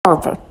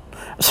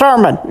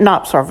sermon,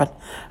 not servant,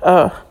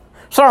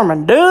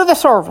 sermon. Do the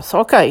service.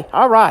 Okay,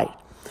 all right.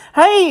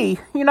 Hey,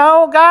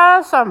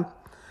 guys, I'm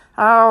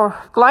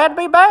glad to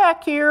be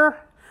back here.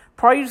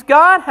 Praise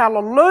God,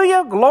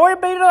 hallelujah, glory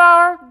be to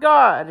our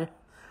God.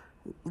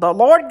 The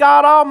Lord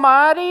God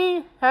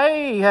Almighty,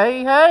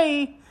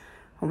 hey.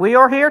 We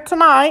are here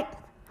tonight.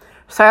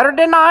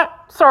 Saturday night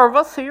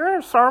service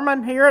here,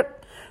 sermon here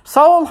at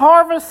Soul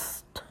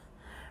Harvest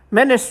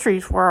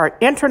Ministries, for our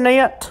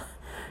internet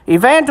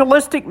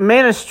evangelistic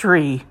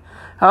ministry.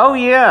 Oh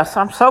yes,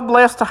 I'm so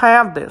blessed to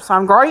have this.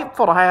 I'm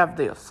grateful to have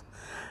this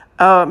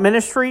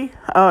ministry.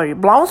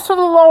 It belongs to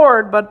the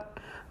Lord, but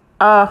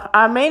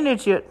I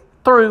manage it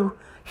through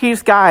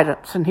His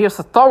guidance and His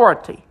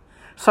authority.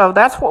 So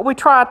that's what we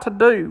try to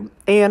do.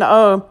 And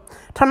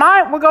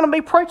tonight we're going to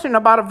be preaching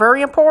about a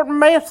very important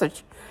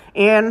message.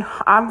 And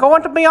I'm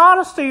going to be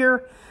honest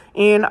here,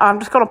 and I'm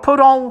just going to put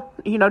on,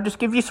 just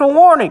give you some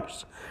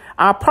warnings.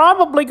 I'm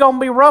probably going to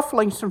be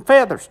ruffling some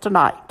feathers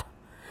tonight.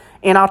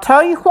 And I'll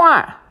tell you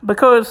why.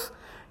 Because,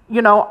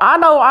 I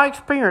know I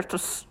experienced a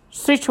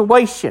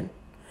situation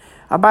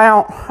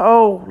about,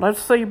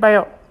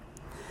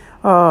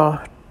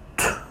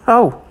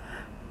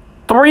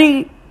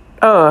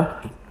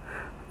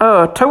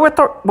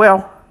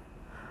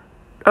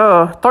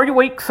 30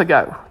 weeks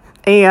ago.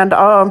 And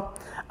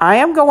I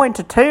am going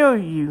to tell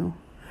you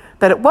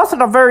that it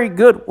wasn't a very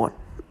good one.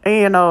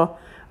 And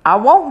I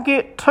won't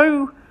get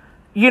too,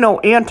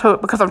 into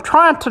it because I'm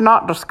trying to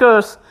not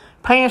discuss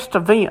past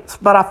events.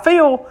 But I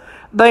feel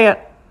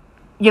that,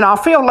 I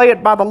feel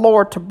led by the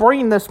Lord to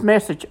bring this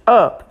message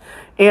up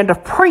and to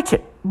preach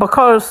it,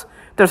 because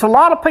there's a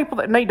lot of people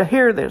that need to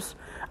hear this.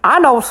 I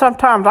know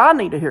sometimes I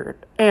need to hear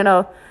it. And,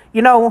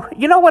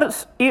 what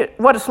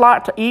it's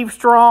like to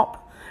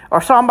eavesdrop,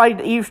 or somebody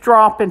to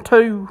eavesdrop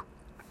into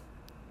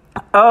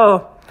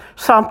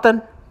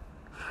something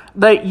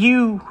that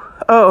you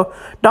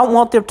don't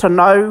want them to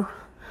know.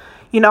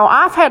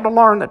 I've had to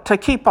learn that to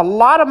keep a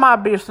lot of my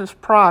business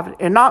private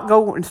and not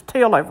go and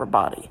tell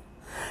everybody,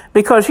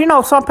 because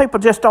some people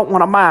just don't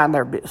want to mind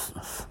their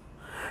business.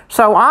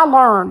 So I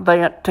learned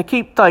that to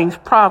keep things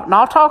private, and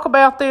I'll talk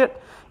about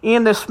that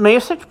in this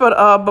message,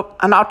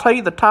 and I'll tell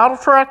you the title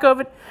track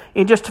of it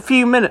in just a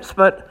few minutes.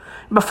 But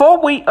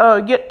before we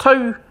get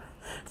too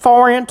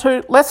far into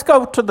it, let's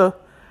go to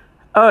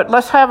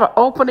let's have an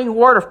opening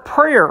word of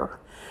prayer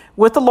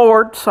with the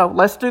Lord. So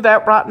let's do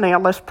that right now.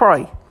 Let's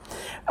pray.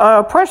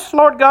 Precious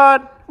Lord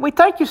God, we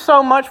thank you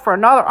so much for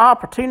another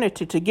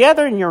opportunity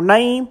together in your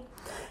name.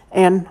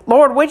 And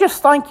Lord, we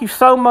just thank you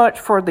so much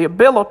for the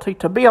ability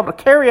to be able to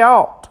carry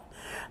out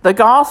the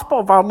gospel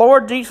of our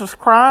Lord Jesus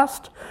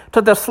Christ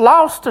to this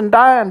lost and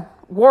dying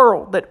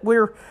world that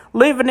we're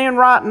living in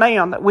right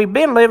now, that we've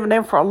been living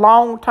in for a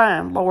long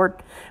time,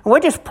 Lord. And we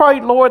just pray,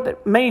 Lord,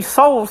 that many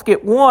souls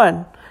get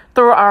won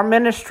through our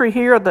ministry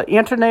here, the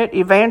internet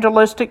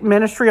evangelistic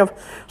ministry of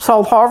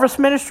Soul Harvest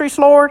Ministries,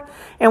 Lord.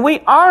 And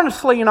we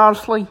honestly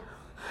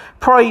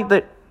pray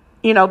that,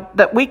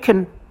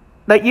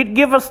 that you'd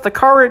give us the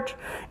courage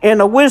and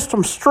the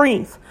wisdom,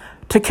 strength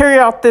to carry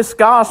out this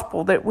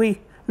gospel that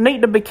we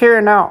need to be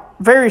carrying out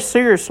very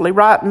seriously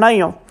right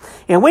now.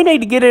 And we need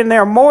to get in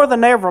there more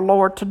than ever,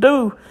 Lord, to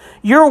do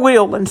your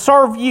will and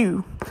serve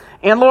you.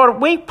 And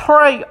Lord, we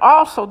pray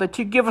also that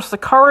you give us the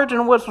courage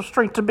and wisdom,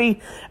 strength to be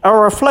a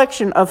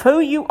reflection of who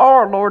you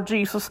are, Lord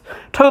Jesus,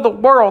 to the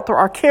world through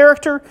our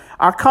character,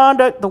 our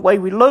conduct, the way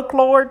we look,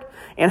 Lord.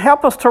 And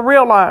help us to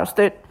realize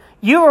that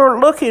you are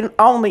looking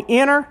on the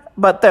inner,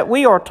 but that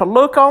we are to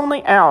look on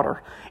the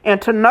outer,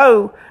 and to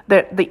know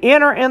that the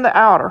inner and the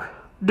outer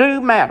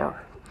do matter.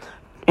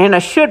 And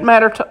it should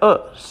matter to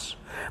us,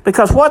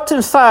 because what's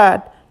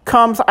inside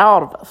comes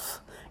out of us.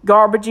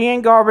 Garbage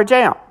in, garbage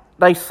out,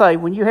 they say.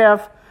 When you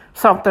have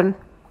something,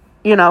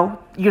 you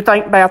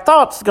think bad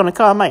thoughts are going to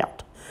come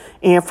out.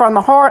 And from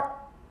the heart,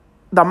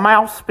 the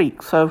mouth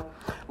speaks. So,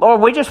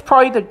 Lord, we just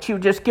pray that you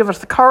just give us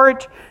the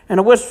courage and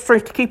the wisdom,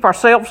 strength to keep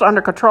ourselves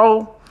under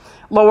control,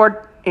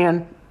 Lord,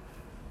 and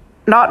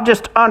not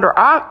just under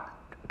our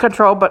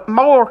control, but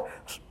more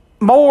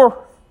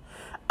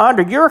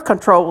under your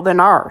control than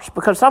ours.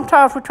 Because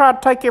sometimes we try to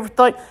take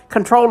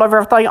control of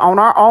everything on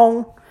our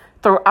own,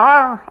 through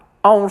our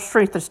own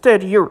strength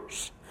instead of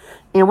yours.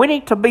 And we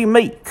need to be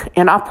meek.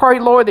 And I pray,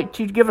 Lord, that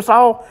you give us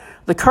all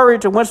the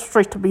courage and wisdom,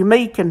 strength to be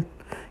meek and,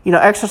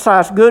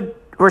 exercise good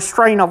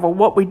restraint over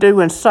what we do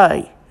and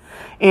say.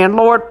 And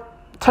Lord,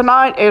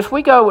 tonight as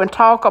we go and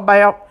talk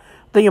about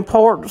the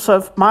importance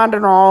of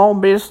minding our own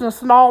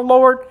business and all,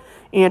 Lord,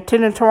 and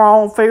tending to our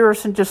own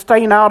affairs and just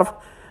staying out of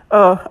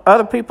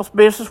other people's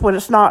business when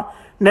it's not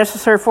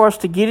necessary for us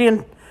to get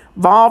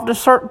involved in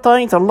certain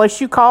things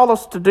unless you call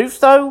us to do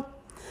so,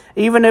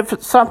 even if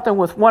it's something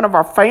with one of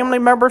our family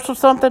members or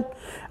something,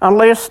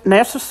 unless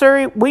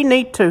necessary, we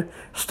need to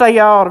stay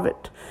out of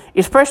it,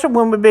 especially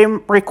when we've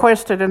been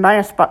requested and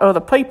asked by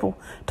other people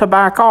to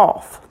back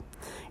off.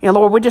 And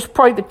Lord, we just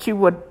pray that you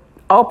would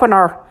open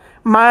our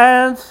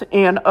minds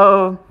and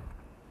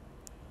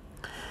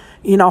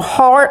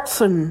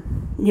hearts and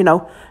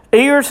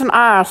ears and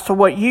eyes to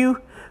what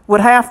you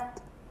would have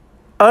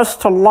us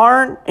to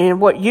learn and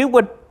what you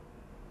would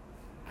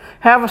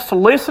have us to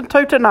listen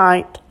to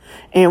tonight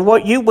and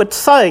what you would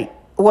say,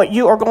 what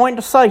you are going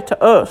to say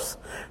to us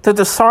through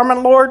the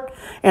sermon, Lord.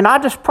 And I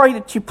just pray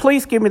that you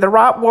please give me the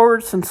right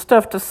words and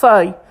stuff to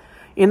say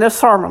in this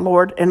sermon,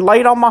 Lord, and lay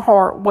it on my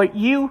heart what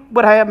you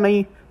would have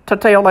me to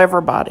tell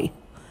everybody.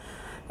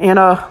 And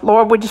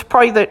Lord, we just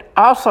pray that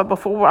also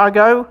before I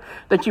go,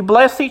 that you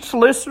bless each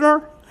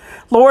listener,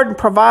 Lord, and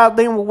provide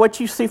them with what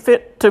you see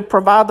fit to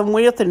provide them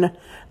with. And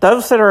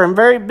those that are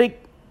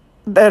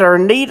that are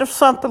in need of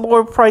something,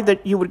 Lord, pray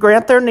that you would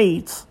grant their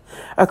needs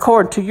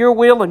according to your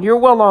will and your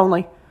will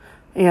only.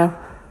 Yeah.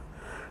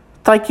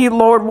 Thank you,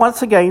 Lord,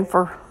 once again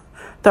for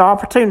the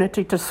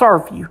opportunity to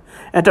serve you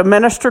and to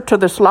minister to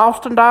this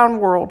lost and dying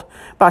world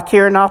by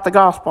carrying out the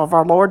gospel of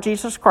our Lord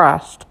Jesus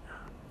Christ.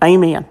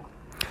 Amen.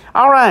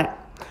 All right.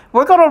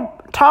 We're going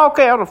to talk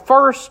out of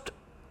 1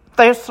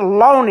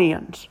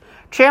 Thessalonians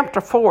chapter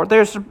 4.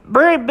 There's a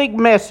very big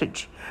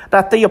message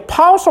that the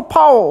Apostle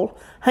Paul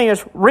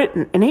has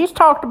written, and he's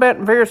talked about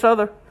in various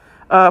other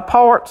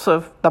parts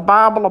of the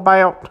Bible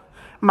about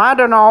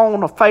minding our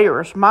own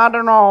affairs,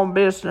 minding our own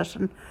business.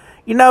 And,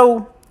 you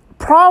know,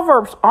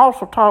 Proverbs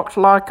also talks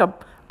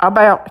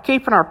about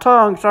keeping our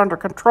tongues under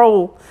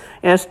control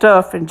and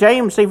stuff, and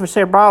James even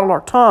said bridle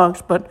our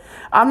tongues, but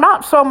I'm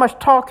not so much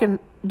talking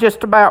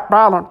just about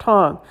bridling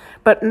tongue,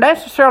 but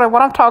necessarily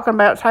what I'm talking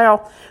about is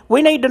how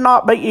we need to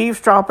not be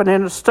eavesdropping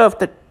into stuff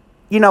that,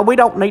 you know, we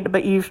don't need to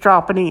be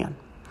eavesdropping in.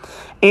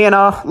 And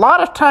a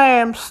lot of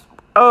times,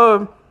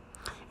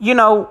 you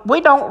know, we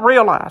don't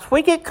realize.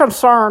 We get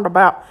concerned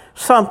about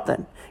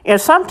something.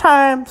 And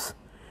sometimes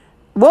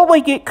what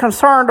we get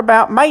concerned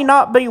about may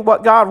not be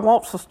what God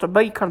wants us to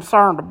be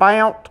concerned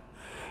about.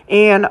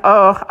 And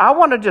I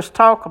want to just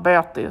talk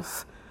about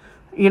this,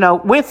 you know,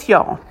 with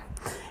y'all.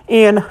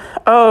 In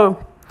 1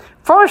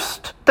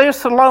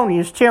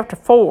 Thessalonians chapter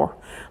 4,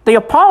 the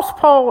Apostle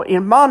Paul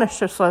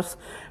admonishes us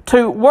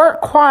to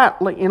work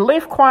quietly and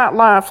live quiet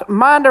lives,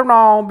 minding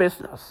our own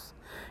business,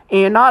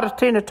 and not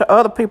attending to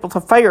other people's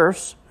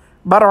affairs,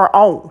 but our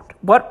own,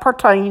 what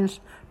pertains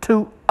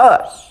to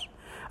us,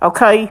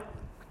 okay?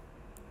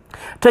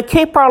 To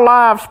keep our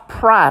lives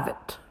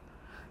private,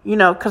 you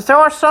know, because there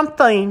are some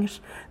things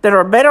that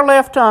are better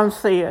left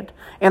unsaid,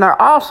 and there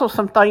are also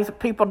some things that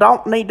people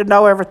don't need to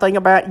know everything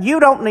about.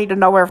 You don't need to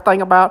know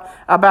everything about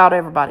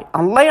everybody,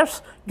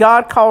 unless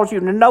God calls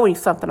you to knowing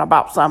something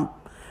about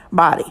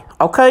somebody,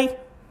 okay?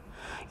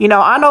 You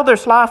know, I know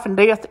there's life and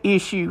death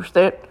issues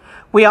that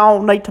we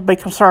all need to be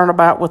concerned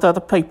about with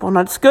other people, and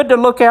it's good to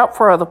look out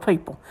for other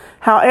people.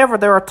 However,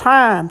 there are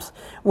times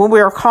when we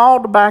are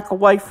called to back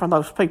away from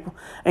those people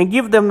and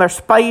give them their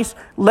space.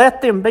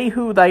 Let them be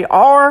who they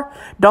are.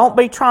 Don't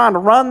be trying to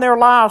run their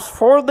lives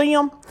for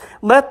them.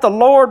 Let the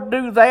Lord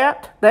do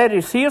that. That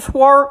is His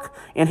work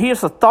and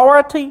His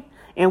authority,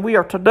 and we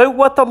are to do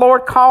what the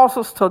Lord calls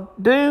us to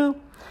do.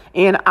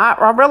 And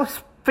I really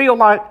feel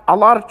like a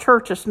lot of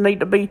churches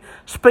need to be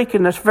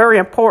speaking this very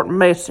important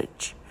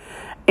message.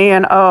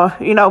 And,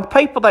 you know,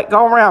 people that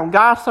go around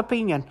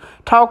gossiping and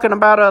talking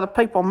about other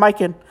people,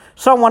 making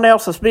someone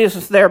else's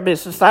business their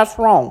business, that's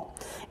wrong.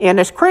 And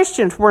as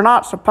Christians, we're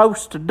not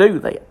supposed to do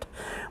that.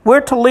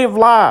 We're to live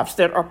lives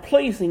that are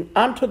pleasing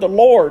unto the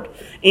Lord.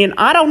 And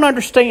I don't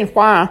understand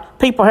why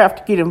people have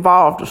to get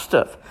involved with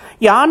stuff.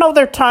 Yeah, I know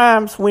there are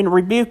times when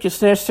rebuke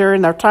is necessary,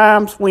 and there are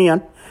times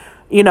when,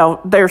 you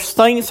know, there's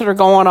things that are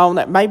going on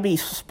that may be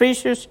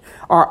suspicious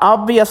or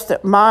obvious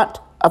that might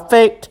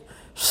affect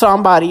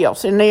somebody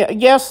else. And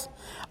yes,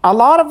 a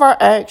lot of our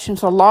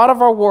actions, a lot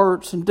of our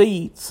words and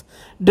deeds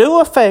do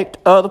affect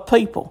other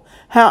people.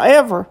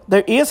 However,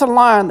 there is a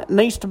line that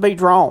needs to be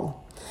drawn.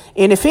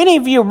 And if any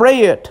of you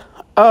read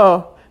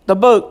the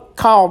book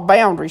called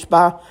Boundaries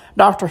by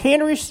Dr.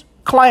 Henry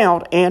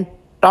Cloud and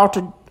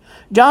Dr.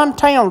 John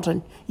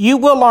Townsend, you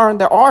will learn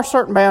there are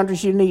certain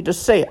boundaries you need to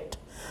set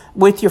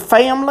with your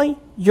family,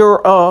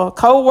 your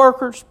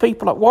co-workers,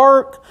 people at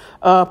work,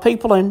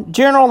 people in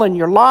general in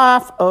your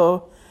life,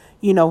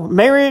 you know,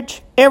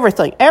 marriage,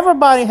 everything.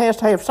 Everybody has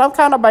to have some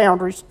kind of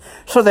boundaries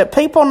so that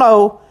people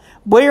know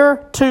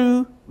where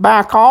to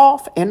back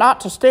off and not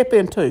to step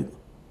into.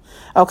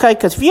 Okay,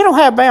 because if you don't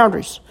have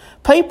boundaries,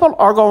 people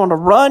are going to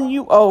run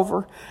you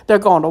over. They're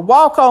going to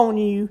walk on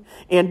you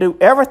and do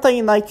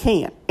everything they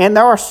can. And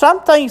there are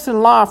some things in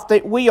life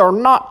that we are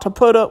not to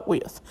put up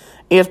with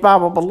as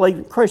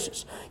Bible-believing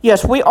Christians.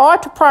 Yes, we are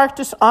to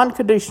practice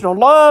unconditional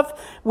love.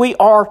 We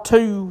are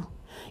to,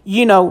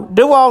 you know,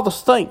 do all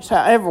those things.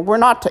 However, we're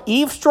not to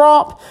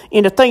eavesdrop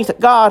into things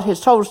that God has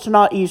told us to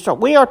not eavesdrop.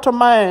 We are to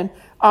mind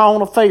our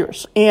own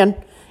affairs. And,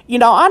 you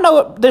know, I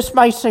know this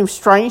may seem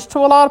strange to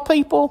a lot of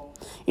people,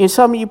 and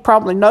some of you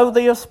probably know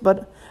this,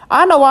 but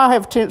I know I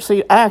have a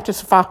tendency to act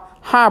as if I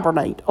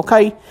hibernate,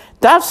 okay?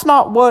 That's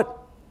not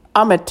what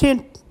I'm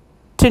intending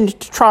to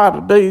try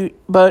to do,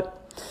 but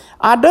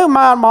I do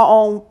mind my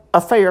own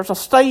affairs. I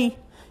stay,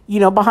 you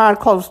know, behind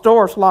closed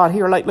doors a lot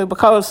here lately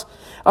because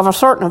of a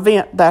certain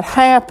event that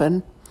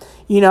happened.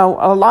 You know,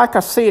 like I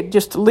said,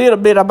 just a little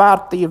bit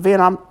about the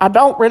event. I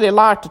don't really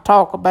like to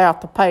talk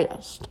about the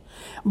past.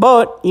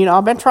 But,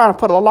 I've been trying to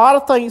put a lot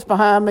of things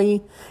behind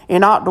me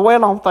and not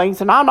dwell on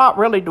things. And I'm not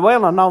really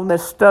dwelling on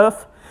this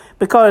stuff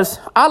because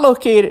I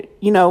look at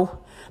it,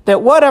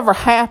 that whatever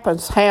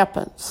happens,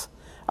 happens.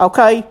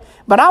 Okay?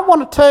 But I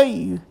want to tell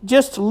you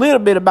just a little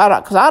bit about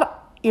it because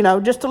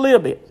just a little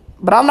bit.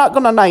 But I'm not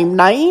going to name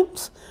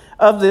names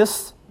of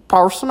this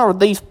person or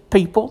these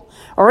people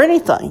or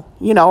anything,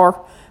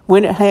 or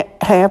when it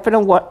happened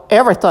and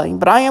everything.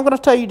 But I am going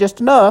to tell you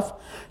just enough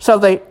so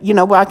that,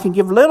 I can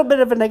give a little bit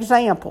of an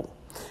example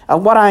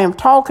of what I am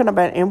talking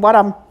about and what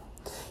I'm,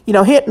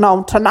 hitting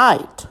on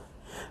tonight.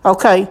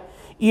 Okay.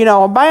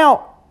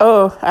 About,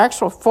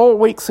 actually 4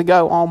 weeks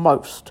ago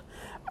almost,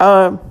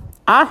 I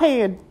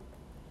had,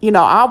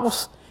 I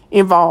was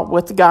involved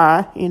with the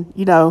guy and,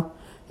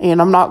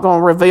 and I'm not going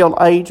to reveal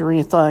age or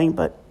anything,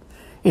 but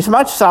as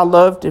much as I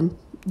loved him,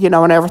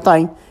 and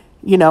everything,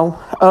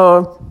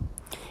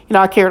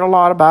 I cared a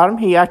lot about him.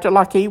 He acted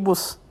like he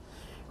was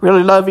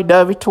really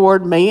lovey-dovey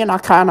toward me, and I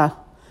kind of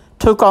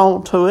took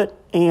on to it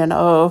and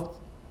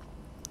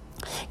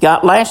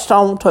got latched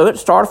on to it,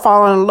 started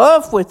falling in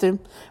love with him.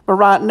 But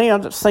right now,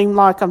 it seemed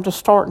like I'm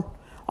just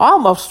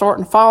almost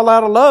starting to fall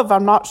out of love.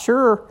 I'm not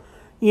sure,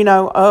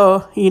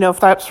 if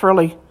that's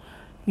really,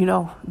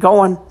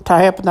 going to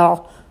happen.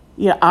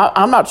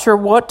 I'm not sure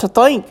what to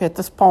think at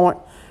this point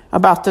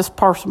about this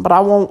person, but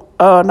I won't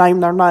name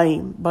their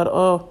name. But,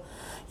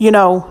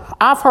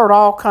 I've heard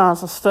all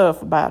kinds of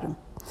stuff about him.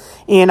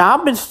 And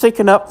I've been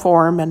sticking up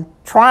for him and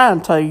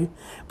trying to.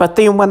 But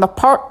then when the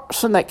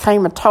person that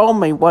came and told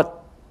me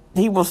what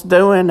he was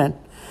doing, and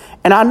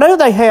I knew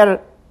they had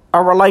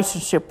a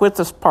relationship with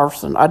this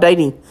person, a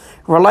dating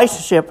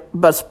relationship,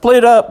 but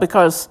split up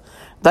because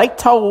they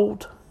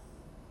told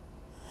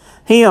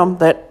him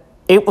that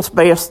it was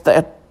best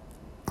that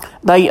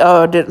they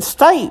didn't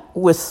stay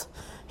with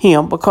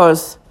him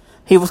because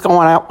he was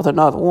going out with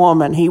another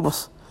woman. He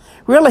was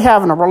really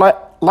having a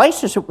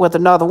relationship with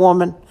another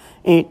woman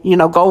and,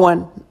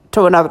 going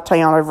to another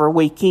town every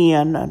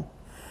weekend and,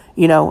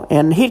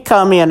 and he'd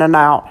come in and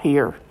out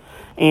here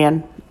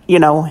and,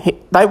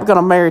 they were going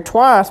to marry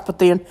twice, but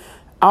then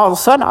all of a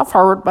sudden I've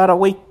heard about a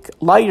week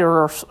later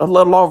or a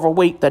little over a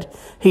week that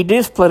he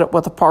did split up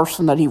with the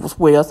person that he was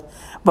with.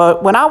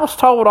 But when I was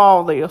told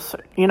all this,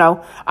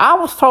 I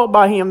was told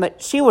by him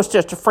that she was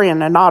just a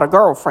friend and not a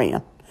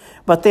girlfriend.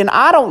 But then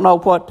I don't know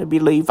what to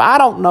believe. I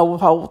don't know the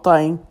whole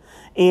thing.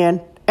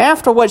 And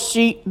after what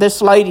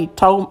this lady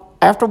told,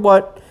 after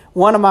what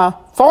one of my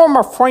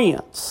former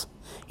friends,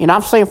 and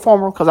I'm saying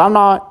former because I'm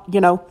not,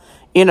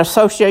 in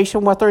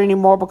association with her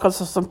anymore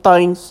because of some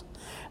things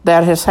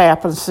that has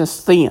happened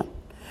since then.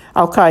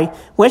 Okay,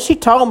 when she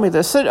told me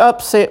this, it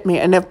upset me,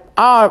 and if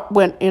I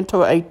went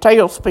into a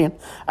tailspin,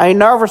 a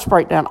nervous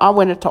breakdown, I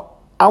went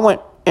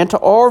into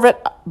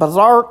orbit,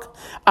 berserk.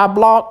 I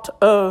blocked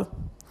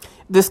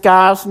this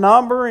guy's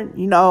number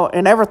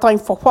and everything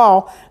for a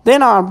while.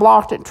 Then I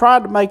unblocked it and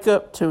tried to make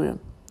up to him.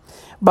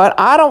 But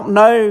I don't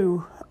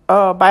know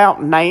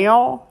about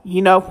now,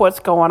 what's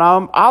going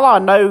on. All I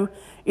know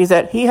is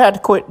that he had to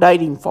quit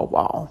dating for a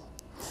while.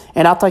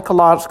 And I think a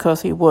lot is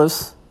because he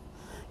was,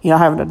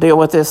 having to deal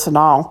with this and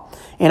all.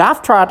 And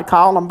I've tried to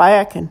call him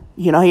back and,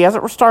 he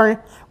hasn't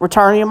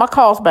returning my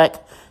calls back.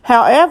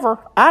 However,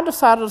 I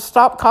decided to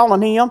stop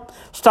calling him,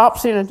 stop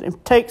sending him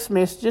text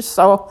messages.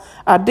 So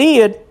I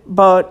did,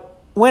 but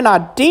when I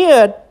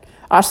did,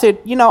 I said,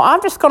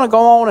 I'm just going to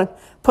go on and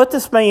put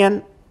this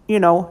man,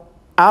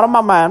 out of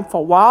my mind for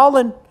a while.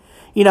 And,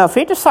 if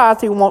he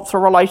decides he wants a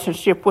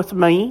relationship with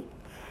me,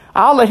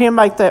 I'll let him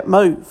make that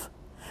move.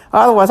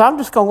 Otherwise, I'm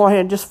just going to go ahead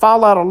and just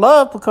fall out of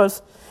love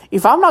because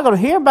if I'm not going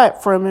to hear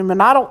back from him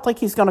and I don't think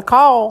he's going to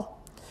call,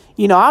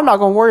 I'm not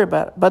going to worry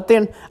about it. But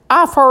then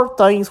I've heard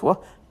things,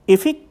 well,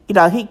 if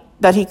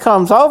he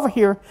comes over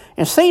here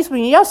and sees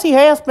me, yes, he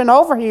has been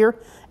over here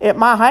at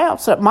my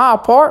house, at my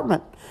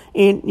apartment.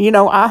 And,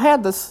 I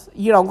had this,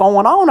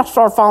 going on. I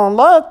started falling in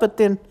love, but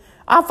then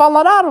I've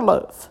fallen out of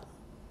love.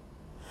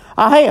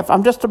 I have.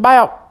 I'm just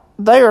about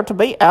there to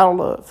be out of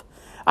love.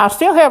 I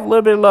still have a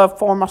little bit of love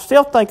for him. I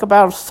still think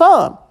about him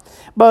some,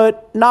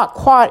 but not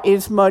quite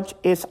as much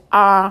as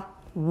I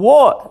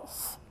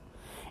was.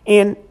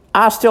 And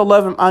I still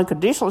love him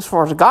unconditionally as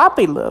far as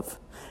agape love.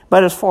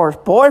 But as far as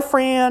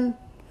boyfriend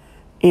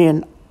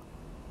and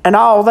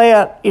all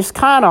that, it's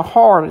kind of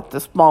hard at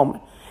this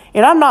moment.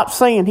 And I'm not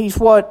saying he's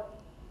what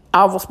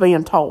I was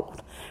being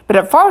told. But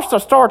at first I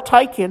started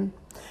taking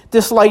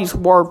this lady's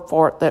word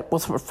for it that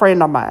was a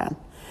friend of mine.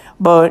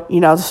 But,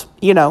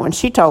 and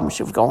she told me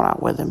she was going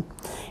out with him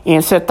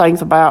and said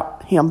things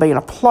about him being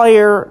a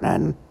player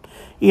and,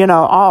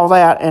 all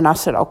that. And I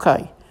said,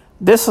 okay,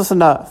 this is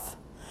enough.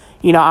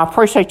 I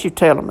appreciate you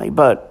telling me,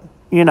 but,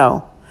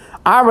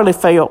 I really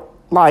felt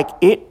like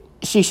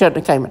she shouldn't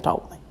have came and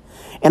told me.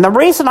 And the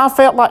reason I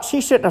felt like she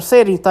shouldn't have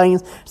said anything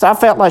is I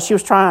felt like she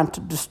was trying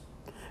to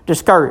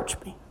discourage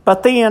me.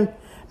 But then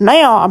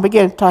now I'm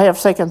beginning to have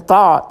second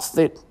thoughts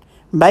that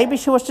maybe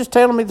she was just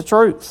telling me the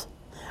truth.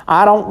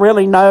 I don't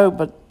really know,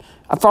 but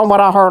from what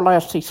I heard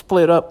last, he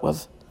split up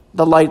with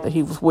the lady that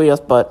he was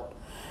with. But,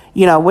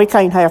 we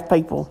can't have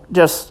people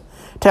just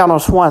telling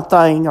us one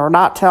thing or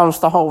not telling us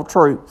the whole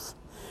truth.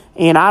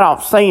 And I'm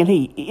not saying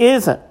he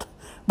isn't,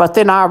 but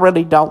then I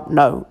really don't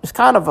know. It's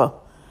kind of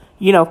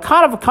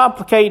a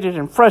complicated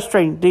and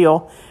frustrating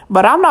deal,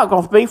 but I'm not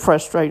going to be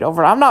frustrated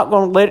over it. I'm not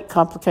going to let it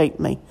complicate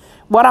me.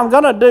 What I'm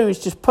going to do is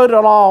just put it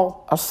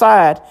all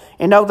aside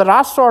and know that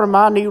I started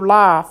my new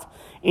life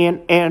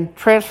and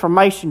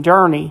transformation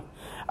journey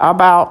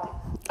about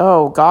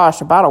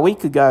a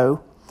week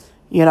ago,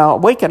 a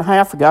week and a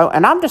half ago,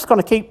 and I'm just going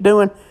to keep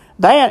doing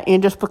that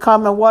and just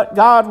becoming what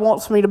God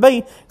wants me to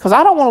be, because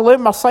I don't want to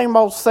live my same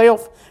old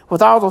self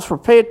with all those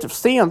repetitive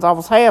sins I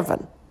was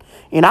having.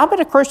 And I've been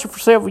a Christian for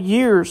several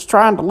years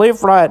trying to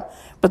live right,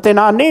 but then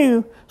I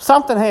knew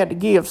something had to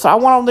give. So I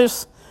went on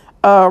this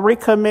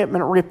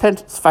recommitment,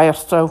 repentance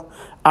fast so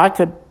I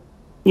could,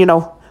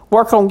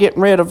 work on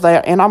getting rid of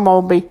that. And I'm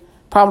going to be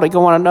probably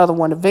going another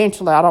one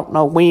eventually. I don't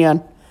know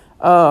when.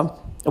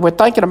 We're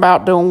thinking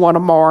about doing one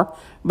tomorrow,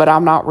 but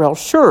I'm not real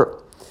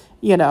sure,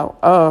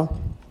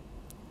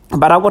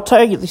 But I will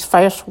tell you, these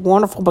fasts were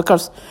wonderful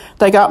because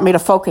they got me to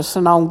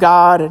focusing on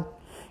God and,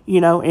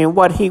 and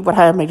what he would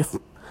have me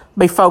to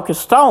be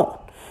focused on.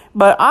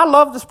 But I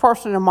love this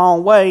person in my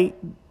own way,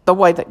 the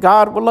way that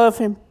God would love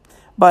him.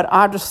 But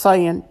I'm just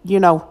saying,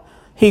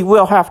 he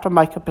will have to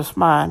make up his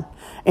mind.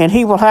 And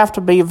he will have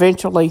to be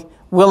eventually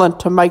willing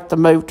to make the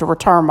move to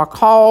return my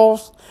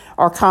calls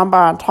or come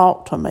by and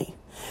talk to me.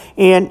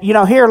 And,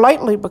 here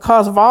lately,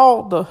 because of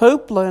all the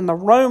hoopla and the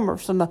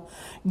rumors and the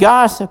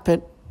gossip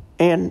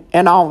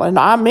and all, and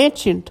I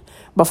mentioned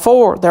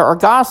before, there are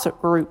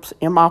gossip groups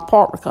in my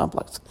apartment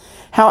complex.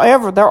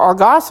 However, there are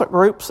gossip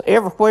groups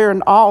everywhere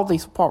in all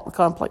these apartment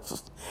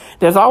complexes.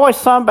 There's always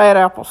some bad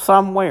apple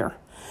somewhere.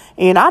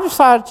 And I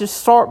decided to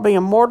start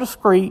being more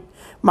discreet,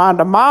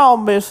 minding my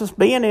own business,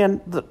 being in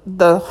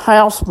the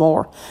house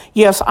more.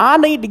 Yes, I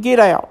need to get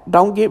out.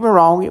 Don't get me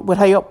wrong. It would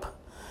help,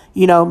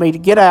 me to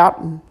get out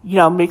and,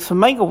 mix and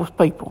mingle with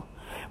people.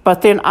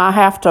 But then I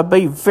have to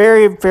be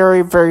very,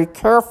 very, very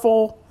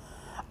careful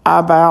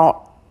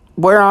about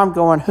where I'm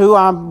going, who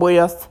I'm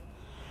with,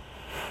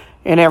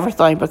 and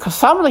everything, because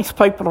some of these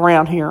people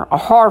around here are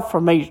hard for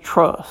me to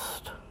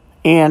trust.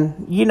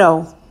 And,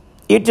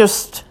 it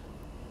just,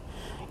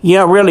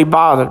 really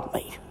bothered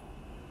me.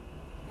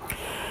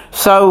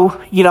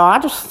 So, I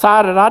just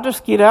decided I'd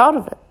just get out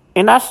of it.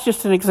 And that's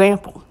just an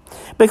example.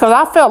 Because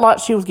I felt like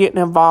she was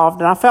getting involved,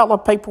 and I felt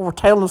like people were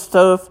telling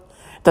stuff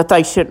that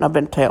they shouldn't have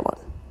been telling.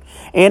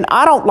 And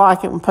I don't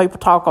like it when people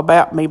talk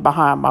about me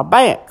behind my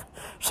back.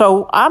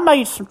 So I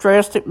made some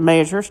drastic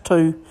measures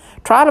to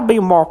try to be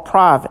more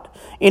private.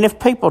 And if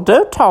people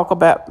do talk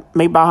about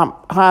me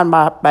behind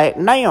my back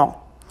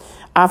now,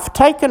 I've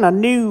taken a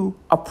new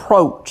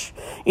approach.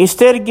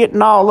 Instead of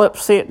getting all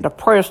upset and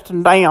depressed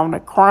and down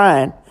and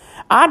crying,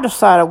 I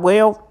decided,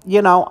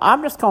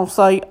 I'm just going to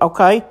say,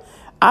 okay,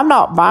 I'm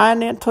not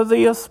buying into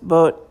this,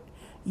 but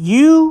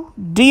you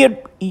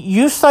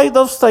say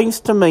those things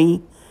to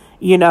me,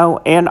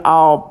 and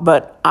all,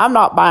 but I'm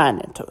not buying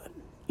into it,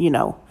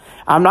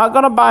 I'm not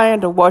going to buy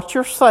into what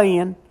you're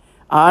saying.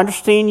 I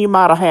understand you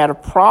might have had a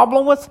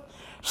problem with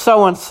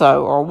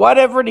so-and-so or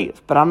whatever it is,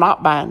 but I'm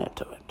not buying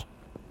into it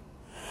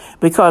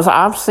because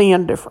I'm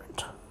seeing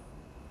different.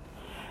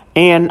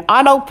 And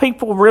I know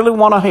people really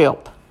want to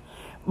help,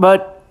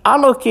 but I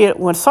look at it,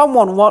 when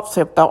someone wants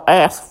help, they'll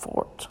ask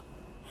for it.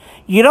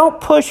 You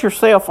don't push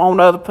yourself on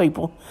other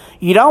people.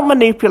 You don't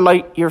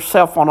manipulate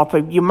yourself on other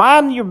people. You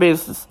mind your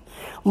business.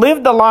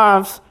 Live the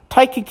lives,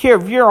 taking care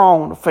of your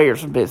own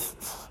affairs and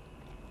business.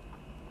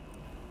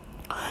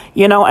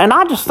 And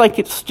I just think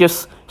it's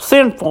just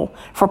sinful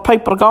for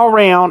people to go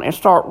around and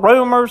start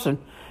rumors and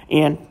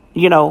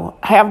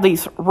have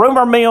these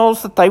rumor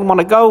mills that they want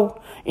to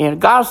go in,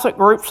 gossip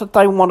groups that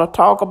they want to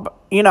talk about,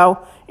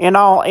 and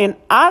all. And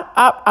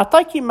I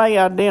think you may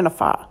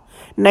identify.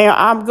 Now,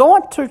 I'm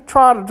going to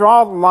try to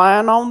draw the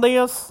line on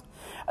this.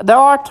 There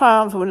are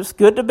times when it's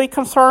good to be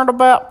concerned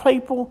about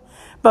people,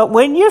 but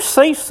when you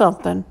see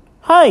something,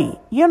 hey,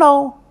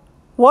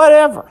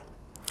 whatever.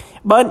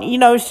 But,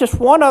 it's just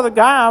one other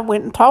guy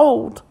went and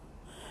told,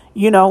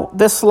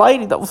 this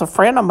lady that was a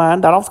friend of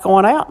mine that I was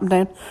going out. And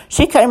then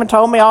she came and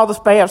told me all this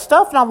bad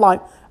stuff. And I'm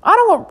like, I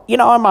don't want,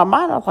 in my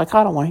mind, I was like,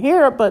 I don't want to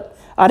hear it. But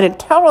I didn't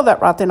tell her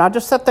that right then. I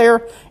just sat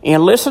there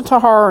and listened to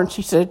her. And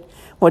she said,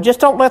 well, just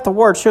don't let the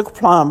word sugar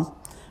plum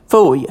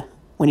fool you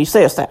when he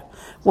says that.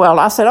 Well,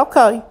 I said,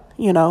 okay,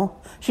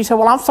 She said,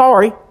 well, I'm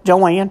sorry,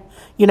 Joanne.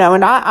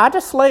 And I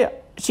just left.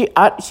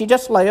 She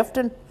just left.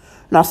 And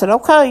I said,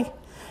 okay.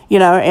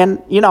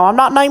 I'm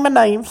not naming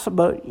names,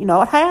 but,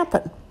 it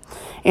happened.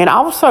 And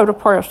I was so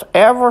depressed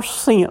ever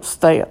since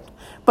that.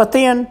 But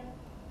then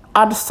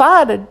I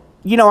decided,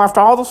 after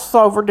all this was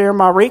over during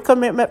my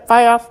recommitment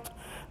fast,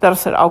 that I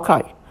said,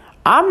 okay,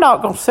 I'm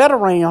not going to sit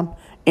around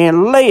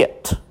and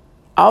let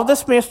all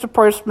this mess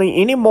depress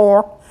me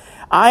anymore.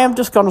 I am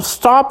just going to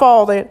stop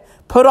all that,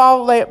 put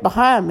all that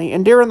behind me.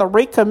 And during the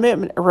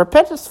recommitment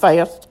repentance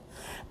fast,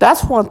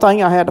 that's one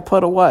thing I had to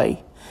put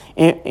away.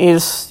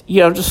 Is,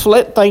 just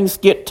let things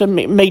get to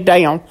me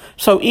down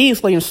so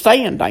easily and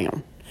staying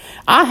down.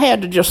 I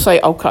had to just say,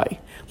 okay,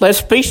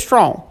 Let's be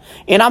strong.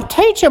 And I'm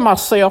teaching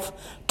myself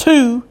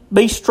to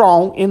be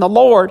strong in the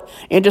Lord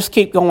and just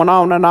keep going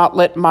on and not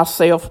letting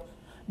myself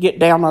get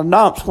down in the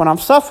dumps when I'm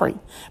suffering.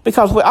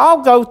 Because we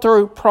all go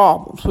through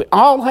problems. We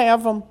all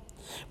have them.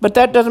 But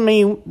that doesn't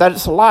mean that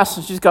it's a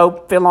license. Just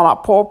go feeling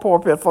like poor.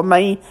 But for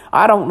me,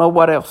 I don't know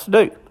what else to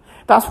do.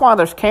 That's why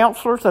there's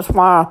counselors. That's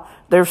why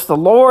there's the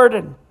Lord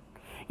and,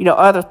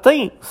 other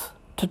things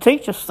to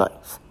teach us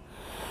things.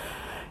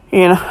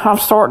 And I'm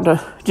starting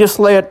to just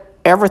let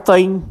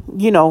everything,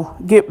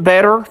 get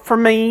better for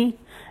me.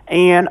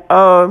 And,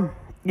 I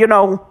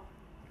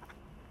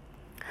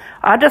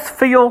just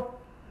feel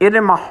it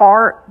in my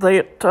heart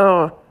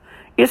that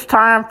it's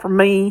time for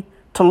me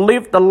to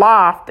live the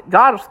life that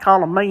God is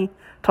calling me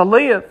to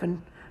live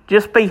and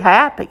just be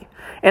happy.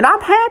 And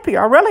I'm happy.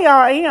 I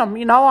am.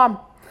 I'm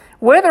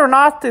whether or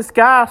not this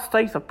guy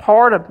stays a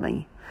part of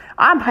me,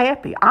 I'm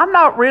happy. I'm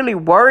not really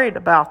worried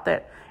about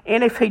that.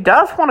 And if he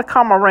does want to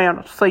come around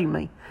and see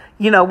me,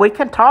 we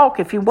can talk.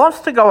 If he wants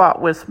to go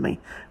out with me,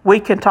 we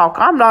can talk.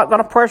 I'm not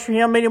going to pressure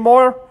him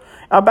anymore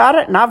about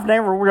it, and I've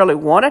never really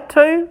wanted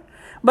to.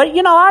 But,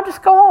 I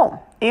just go on.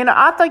 And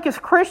I think as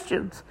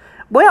Christians,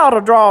 we ought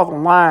to draw the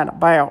line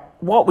about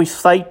what we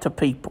say to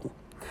people.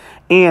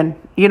 And,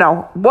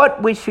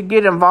 what we should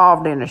get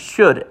involved in and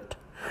shouldn't.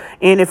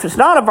 And if it's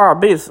none of our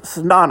business,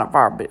 it's none of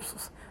our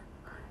business.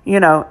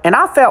 And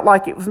I felt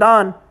like it was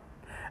none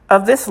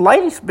of this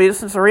lady's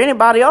business or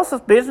anybody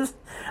else's business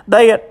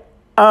that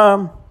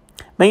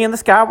me and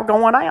this guy were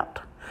going out.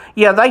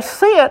 Yeah, they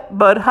sit,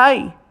 but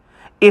hey,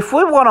 if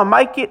we want to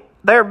make it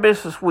their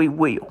business, we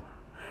will.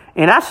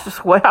 And that's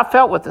just the way I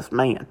felt with this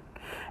man.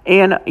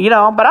 And,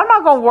 but I'm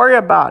not going to worry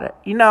about it.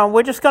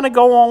 We're just going to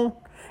go on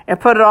and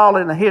put it all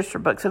in the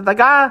history books. And the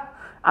guy,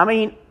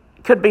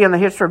 could be in the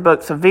history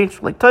books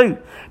eventually too.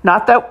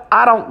 Not that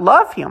I don't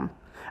love him.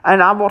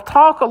 And I will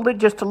talk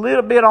just a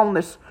little bit on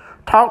this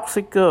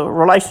toxic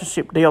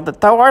relationship deal, that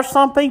there are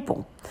some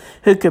people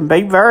who can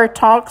be very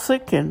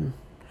toxic and,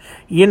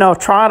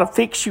 try to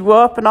fix you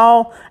up and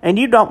all, and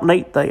you don't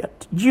need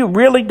that. You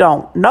really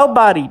don't.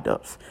 Nobody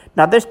does.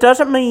 Now, this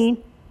doesn't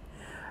mean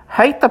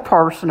hate the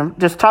person and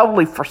just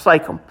totally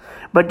forsake them,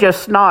 but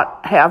just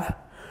not have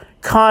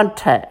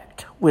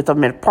contact with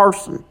them in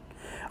person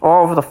or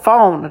over the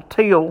phone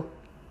until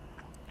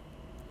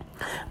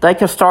they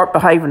can start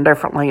behaving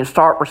differently and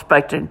start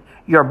respecting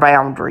your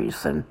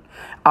boundaries and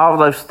all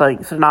those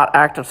things and not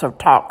acting so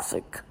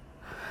toxic.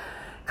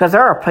 Because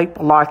there are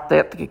people like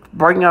that can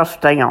bring us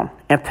down,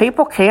 and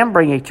people can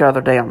bring each other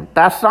down.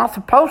 That's not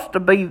supposed to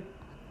be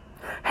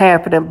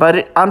happening, but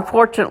it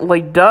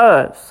unfortunately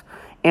does.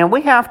 And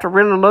we have to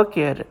really look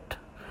at it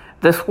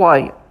this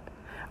way.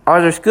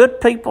 Are there good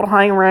people to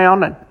hang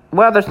around? And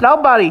there's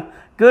nobody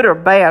good or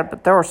bad,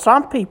 but there are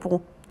some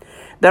people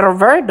that are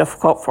very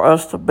difficult for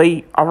us to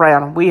be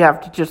around. And we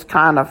have to just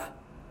kind of,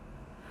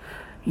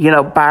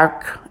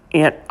 back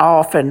it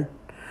off and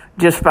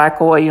just back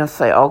away and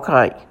say,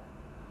 okay.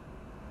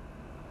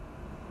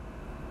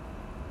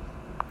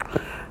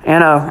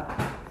 And, I'm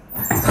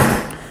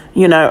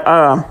going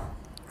to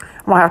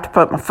have to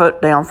put my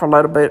foot down for a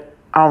little bit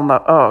on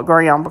the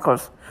ground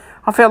because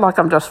I feel like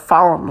I'm just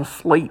falling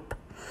asleep.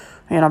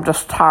 And I'm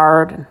just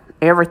tired and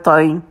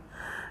everything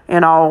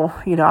and all.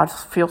 I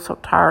just feel so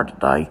tired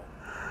today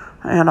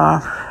and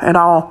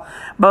all.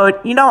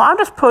 But, I'm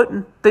just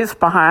putting this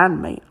behind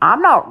me.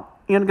 I'm not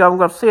going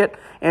to sit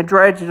and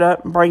dredge it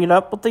up and bring it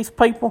up with these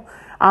people.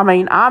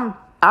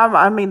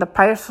 The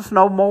past is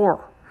no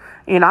more.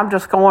 And I'm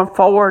just going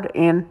forward.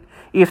 And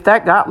if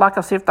that guy, like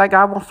I said, if that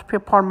guy wants to be a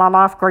part of my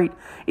life, great.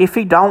 If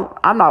he don't,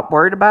 I'm not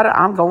worried about it.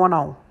 I'm going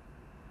on.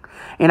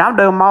 And I'm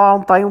doing my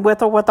own thing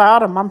with or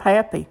without him. I'm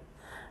happy.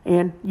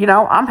 And,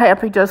 I'm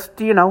happy just,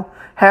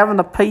 having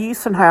the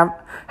peace and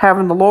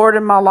having the Lord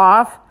in my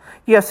life.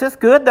 Yes, it's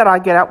good that I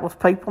get out with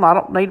people. I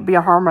don't need to be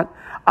a hermit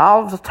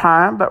all the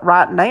time. But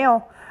right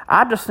now,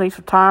 I just need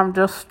some time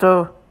just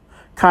to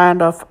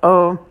kind of,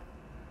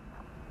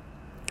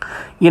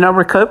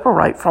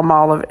 recuperate from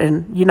all of it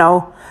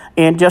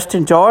and just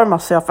enjoy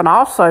myself. And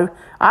also,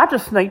 I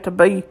just need to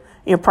be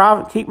in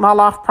private, keep my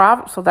life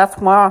private. So that's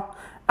why,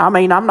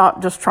 I'm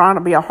not just trying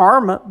to be a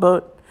hermit,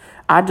 but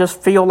I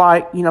just feel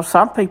like,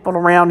 some people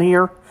around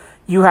here,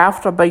 you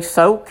have to be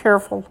so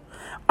careful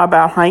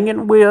about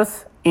hanging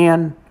with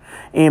and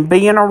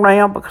being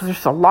around, because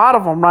there's a lot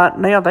of them right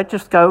now. They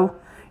just go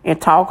and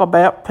talk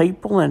about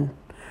people and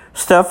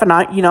stuff. And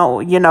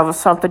it's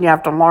something you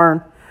have to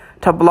learn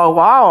to blow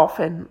off.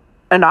 And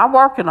I'm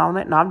working on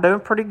it, and I'm doing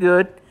pretty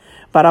good.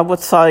 But I would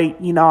say,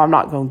 I'm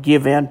not going to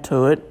give in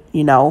to it,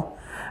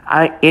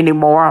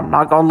 anymore. I'm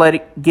not going to let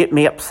it get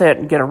me upset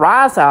and get a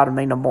rise out of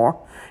me no more.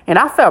 And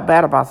I felt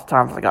bad about the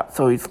times I got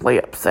so easily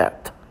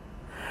upset.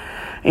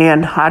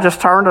 And I just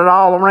turned it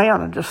all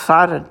around and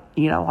decided,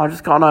 I'm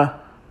just going to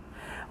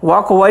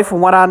walk away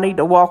from what I need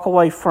to walk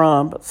away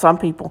from. But some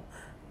people,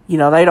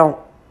 they don't,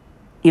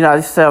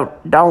 they say,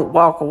 don't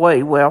walk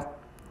away. Well,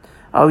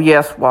 oh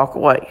yes, walk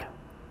away.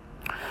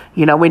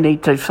 We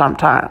need to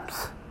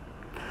sometimes.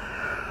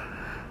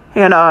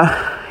 And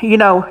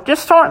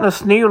just starting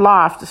this new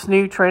life, this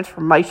new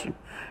transformation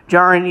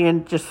journey,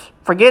 and just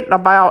forgetting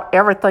about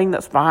everything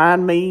that's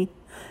behind me.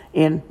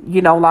 And,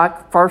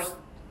 like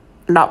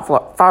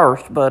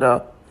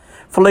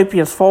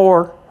Philippians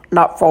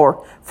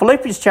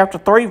Philippians chapter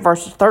 3,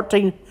 verses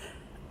 13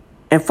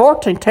 and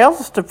 14 tells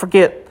us to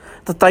forget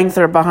the things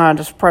that are behind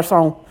us, press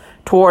on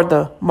toward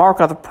the mark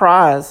of the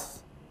prize.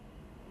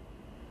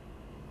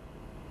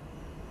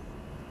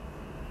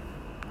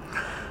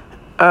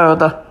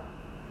 The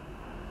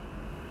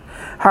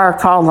higher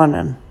calling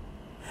in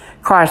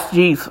Christ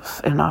Jesus.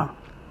 And,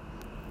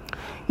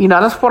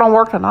 that's what I'm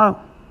working on.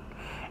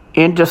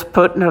 And just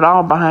putting it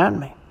all behind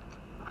me.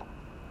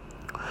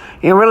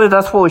 And really,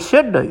 that's what we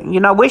should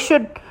do. We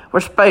should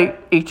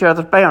respect each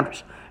other's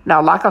boundaries.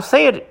 Now, like I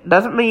said, it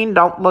doesn't mean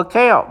don't look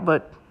out,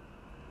 but,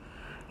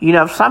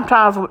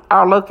 sometimes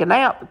our looking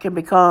out can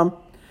become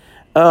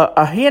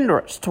a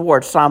hindrance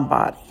towards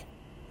somebody.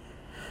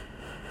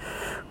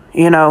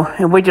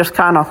 And we just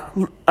kind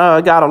of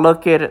got to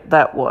look at it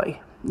that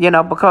way,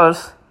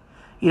 because,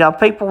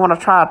 people want to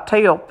try to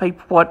tell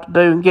people what to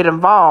do and get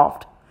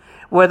involved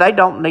where they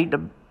don't need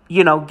to,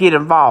 get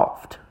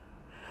involved.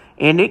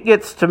 And it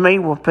gets to me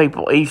when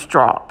people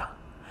eavesdrop.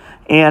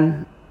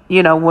 And,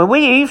 when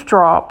we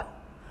eavesdrop,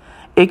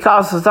 it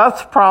causes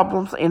us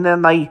problems, and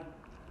then they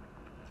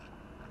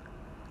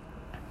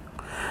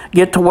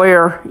get to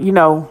where,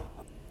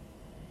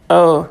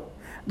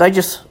 they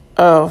just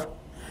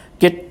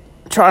get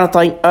trying to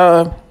think,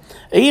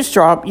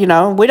 eavesdrop, we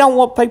don't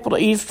want people to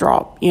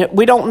eavesdrop.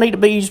 We don't need to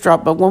be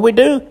eavesdrop, but when we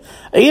do,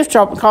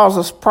 eavesdrop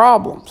causes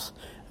problems.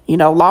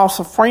 Loss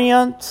of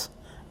friends,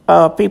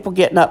 people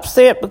getting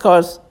upset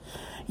because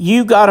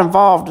you got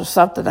involved in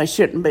something they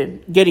shouldn't be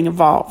getting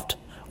involved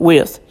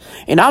with.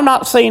 And I'm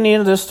not saying any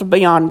of this to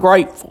be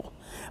ungrateful,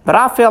 but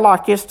I feel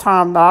like it's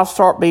time that I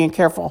start being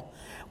careful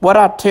what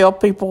I tell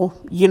people,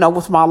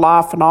 with my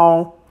life and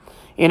all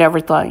and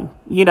everything,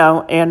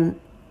 and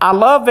I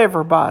love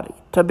everybody,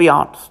 to be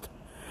honest.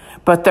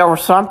 But there were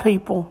some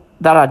people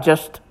that I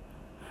just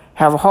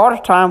have a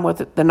harder time with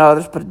it than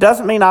others, but it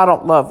doesn't mean I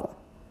don't love them.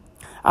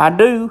 I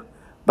do,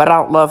 but I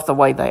don't love the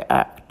way they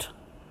act.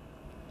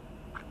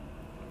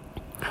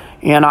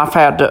 And I've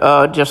had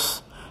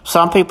to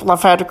some people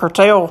I've had to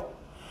curtail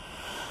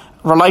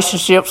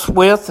relationships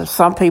with, and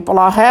some people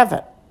I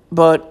haven't.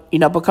 But,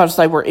 because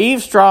they were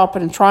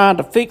eavesdropping and trying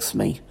to fix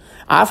me,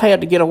 I've had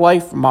to get away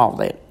from all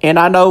that. And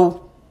I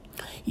know,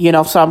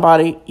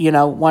 somebody,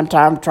 one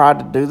time tried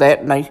to do that,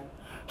 and they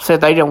said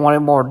they didn't want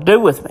any more to do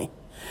with me.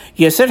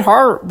 Yes, it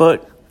hurt,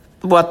 but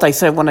what they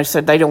said when they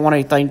said they didn't want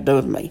anything to do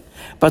with me.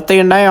 But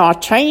then now I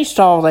changed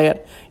all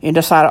that and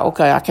decided,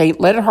 okay, I can't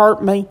let it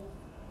hurt me.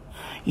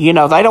 They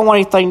don't want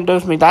anything to do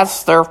with me.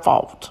 That's their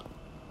fault.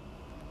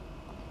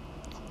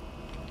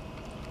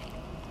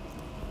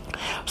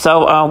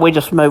 So we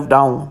just moved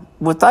on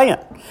with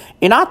that.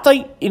 And I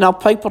think,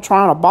 people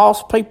trying to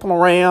boss people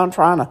around,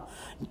 trying to,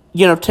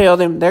 tell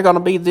them they're going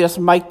to be this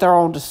and make their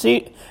own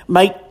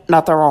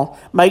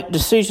make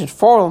decisions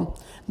for them.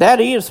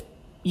 That is,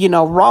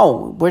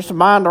 wrong. We're to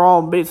mind their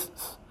own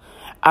business.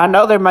 I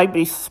know there may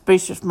be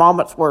suspicious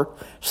moments where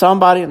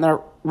somebody in their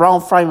wrong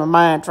frame of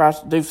mind tries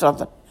to do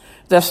something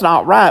that's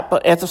not right,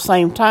 but at the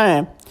same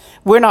time,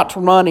 we're not to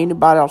run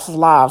anybody else's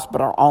lives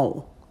but our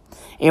own.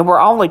 And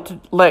we're only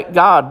to let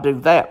God do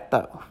that,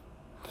 though.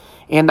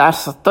 And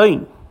that's the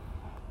thing.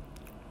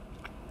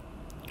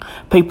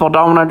 People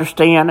don't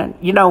understand. And,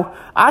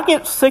 I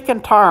get sick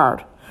and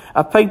tired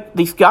of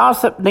these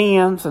gossip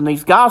dens and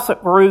these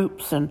gossip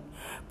groups and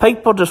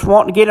people just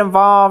wanting to get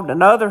involved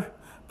in other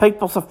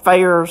people's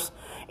affairs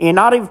and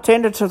not even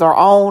tending to their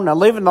own and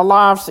living the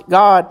lives that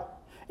God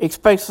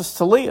expects us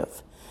to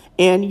live.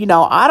 And,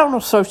 I don't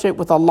associate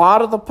with a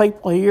lot of the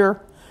people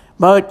here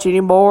much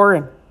anymore.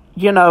 And,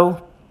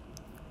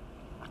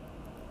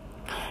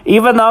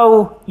 even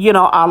though,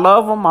 I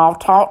love them, I'll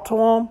talk to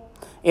them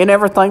and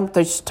everything,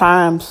 there's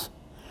times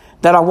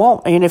that I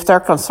won't. And if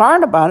they're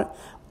concerned about it,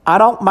 I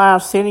don't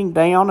mind sitting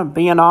down and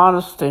being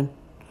honest and,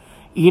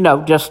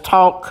 just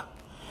talk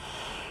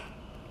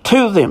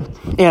to them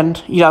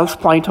and,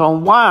 explain to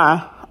them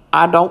why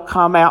I don't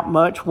come out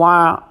much,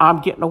 why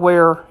I'm getting to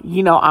where,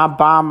 I'm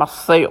by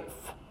myself.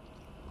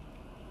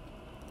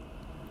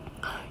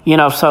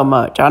 So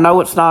much. I know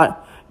it's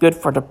not good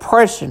for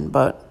depression,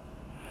 but,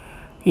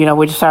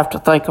 we just have to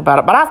think about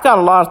it. But I've got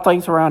a lot of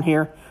things around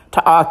here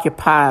to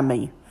occupy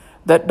me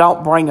that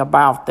don't bring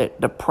about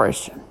that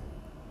depression.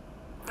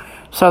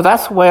 So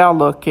that's the way I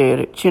look at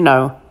it, and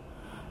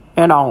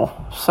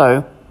all.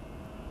 So,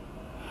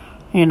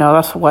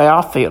 that's the way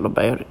I feel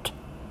about it.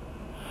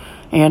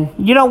 And,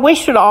 we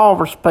should all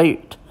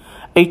respect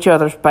each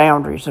other's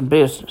boundaries and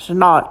business and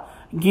not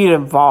get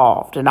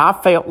involved. And I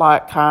felt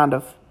like kind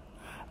of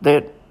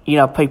that,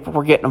 people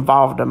were getting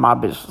involved in my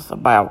business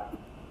about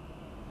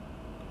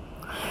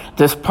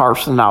this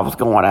person I was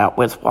going out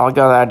with a while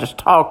ago that I just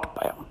talked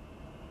about.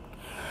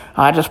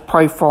 I just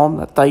pray for them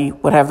that they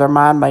would have their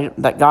mind made,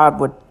 that God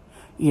would,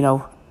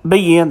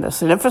 be in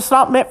this. And if it's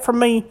not meant for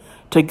me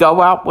to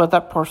go out with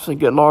that person,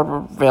 good Lord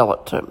will reveal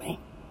it to me.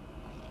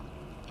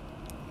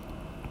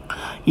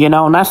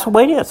 And that's the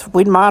way it is. If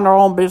we'd mind our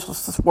own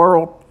business, this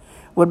world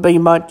would be a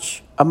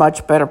much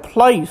better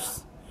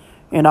place,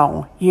 and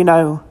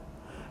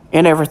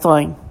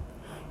everything.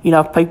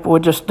 If people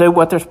would just do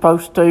what they're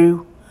supposed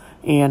to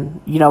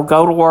and,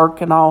 go to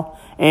work and all.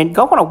 And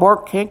going to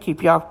work can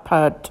keep you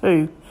occupied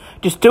too.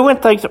 Just doing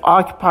things that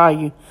occupy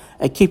you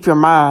and keep your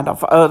mind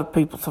off other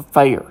people's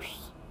affairs.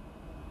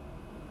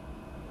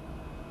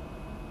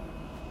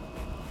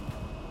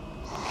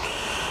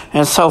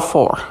 And so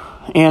forth.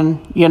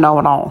 And, and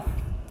all.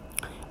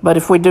 But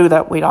if we do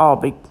that, we'd all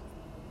be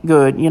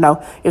good.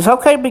 It's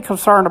okay to be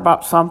concerned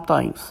about some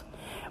things.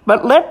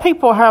 But let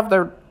people have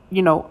their,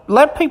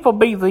 let people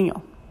be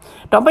them.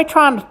 Don't be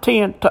trying to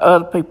tend to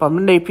other people,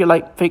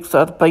 manipulate, fix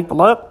other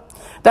people up.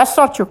 That's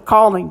not your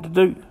calling to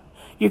do.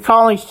 Your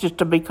calling is just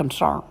to be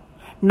concerned,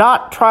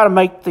 not try to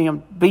make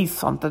them be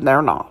something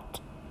they're not.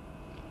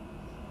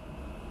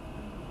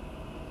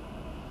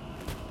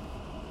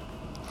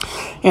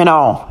 And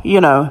all,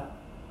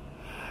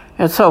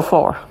 and so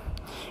forth.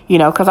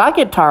 Because I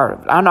get tired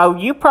of it. I know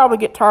you probably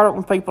get tired of it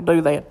when people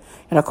do that.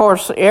 And, of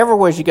course,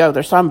 everywhere you go,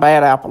 there's some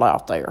bad apple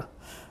out there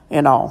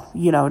and all.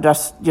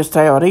 That's just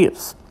how it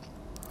is.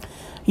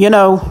 Here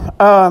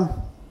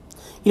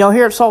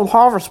at Soul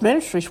Harvest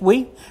Ministries,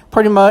 we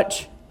pretty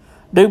much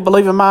do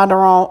believe in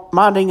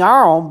minding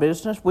our own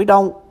business. We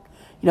don't,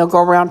 go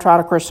around and try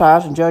to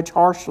criticize and judge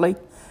harshly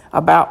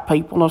about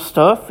people and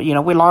stuff. We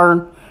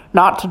learn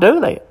not to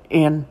do that.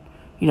 And,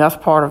 that's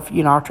part of,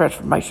 our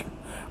transformation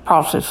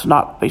process,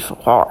 not to be so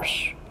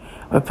harsh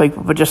with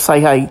people, but just say,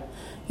 hey,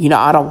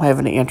 I don't have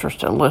any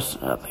interest in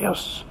listening to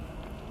this.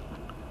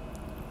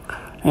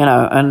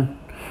 And,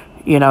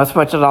 as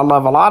much as I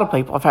love a lot of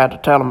people, I've had to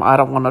tell them, I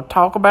don't want to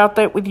talk about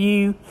that with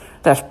you.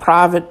 That's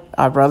private.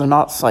 I'd rather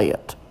not say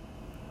it.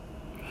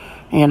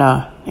 And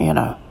I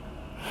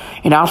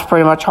was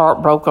pretty much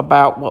heartbroken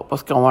about what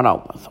was going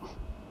on with them.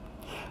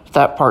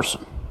 That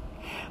person.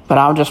 But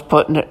I'm just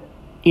putting it,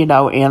 in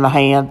the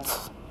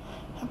hands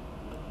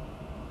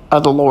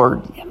of the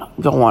Lord,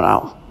 going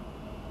on.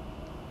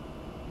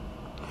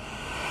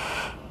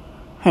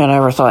 And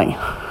everything,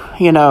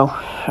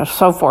 and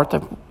so forth,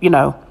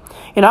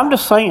 And I'm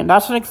just saying,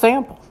 that's an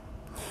example.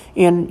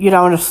 In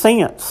a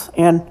sense.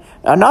 And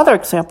another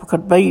example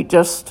could be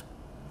just,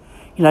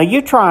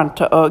 you trying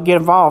to get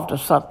involved in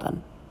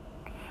something.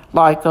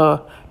 Like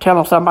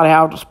telling somebody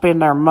how to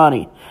spend their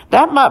money.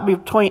 That might be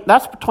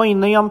that's between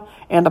them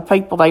and the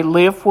people they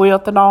live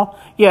with and all.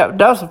 Yeah, it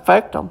does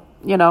affect them,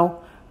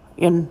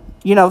 and,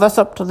 that's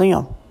up to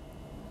them.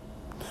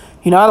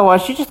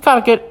 Otherwise, you just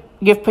got to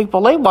give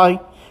people leeway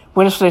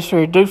when it's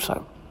necessary to do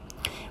so.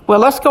 Well,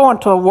 let's go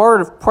into a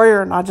word of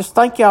prayer, and I just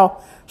thank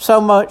y'all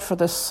so much for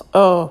this,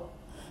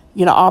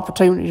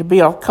 opportunity to be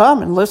able to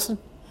come and listen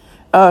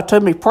to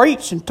me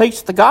preach and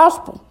teach the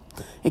gospel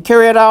and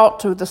carry it out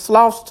to this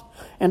lost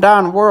and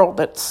dying world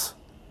that's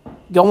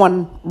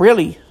going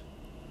really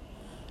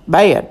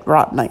bad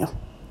right now.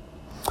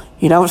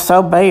 It's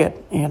so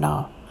bad and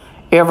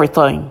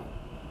everything.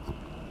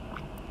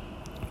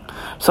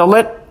 So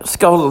let's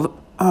go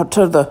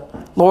to the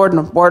Lord in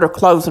a word of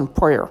closing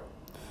prayer.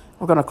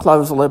 We're going to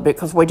close a little bit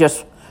because we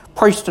just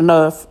preached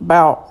enough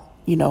about,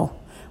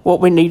 what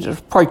we need to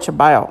preach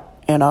about.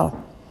 And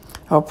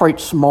I'll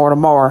preach some more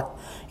tomorrow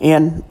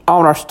on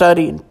our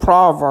study in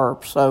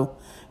Proverbs. So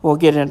we'll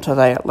get into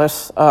that.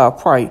 Let's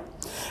pray.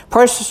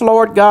 Precious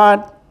Lord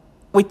God,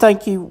 we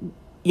thank you,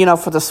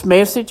 for this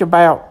message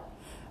about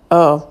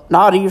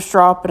not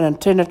eavesdropping and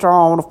attending to our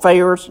own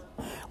affairs,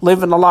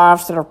 living the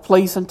lives that are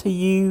pleasing to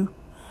you,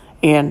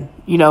 and,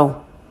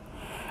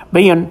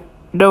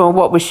 doing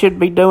what we should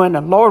be doing.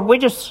 And Lord, we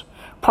just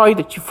pray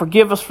that you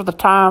forgive us for the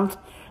times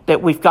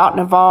that we've gotten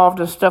involved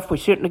in stuff we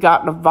shouldn't have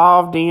gotten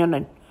involved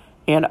in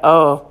and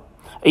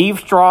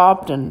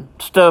eavesdropped and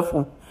stuff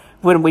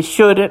when we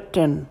shouldn't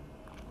and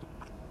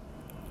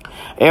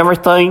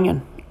everything.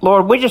 And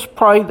Lord, we just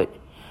pray that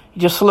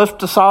you just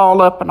lift us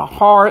all up in our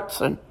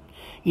hearts. And,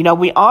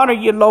 we honor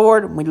you,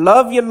 Lord, and we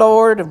love you,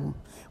 Lord, and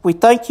we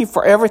thank you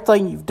for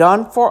everything you've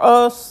done for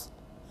us,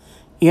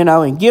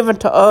 and given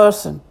to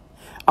us, and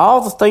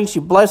all the things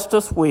you blessed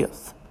us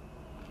with.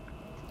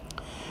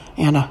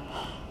 And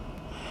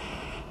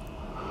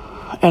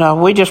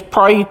we just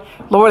pray,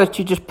 Lord, that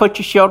you just put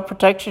your shield of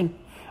protection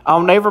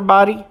on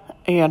everybody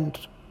and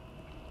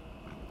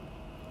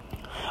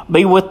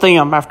be with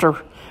them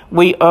after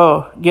we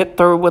get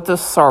through with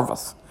this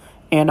service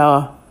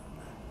and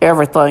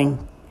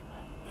everything.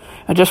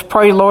 I just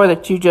pray, Lord,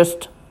 that you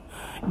just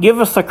give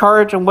us the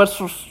courage and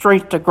wisdom and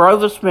strength to grow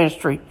this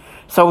ministry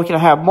so we can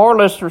have more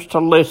listeners to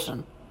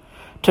listen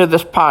to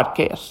this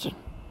podcast.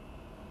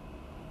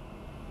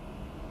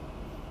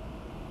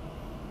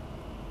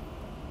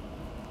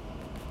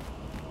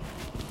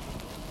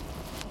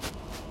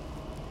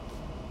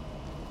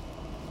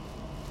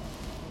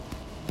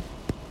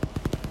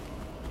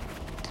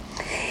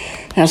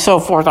 And so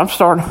forth. I'm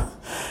starting to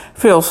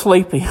feel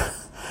sleepy.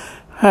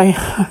 Hey,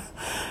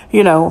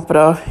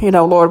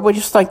 Lord, we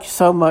just thank you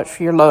so much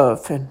for your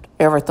love and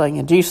everything.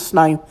 In Jesus'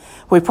 name,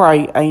 we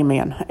pray,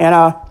 amen.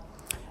 And,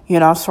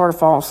 I sort of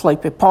fall asleep.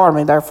 Pardon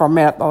me there for a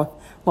minute, a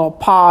little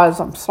pause.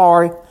 I'm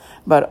sorry.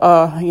 But,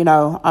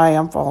 I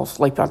am falling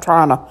asleep. I'm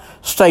trying to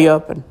stay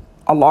up and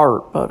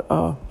alert, but,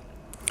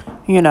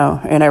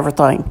 and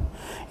everything.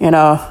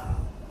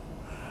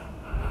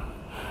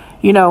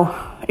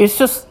 It's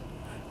just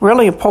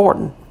really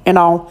important, And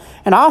I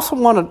also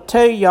want to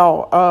tell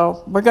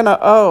y'all,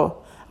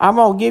 I'm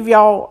going to give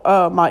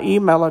y'all my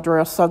email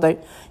address so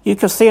that you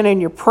can send in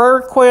your prayer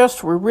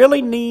requests. We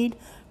really need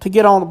to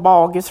get on the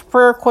ball. Get some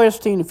prayer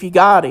requests in if you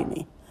got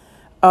any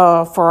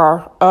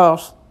for our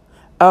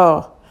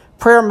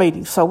prayer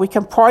meetings so we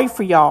can pray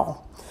for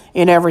y'all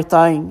and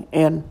everything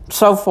and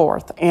so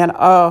forth and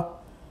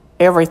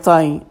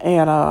everything.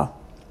 And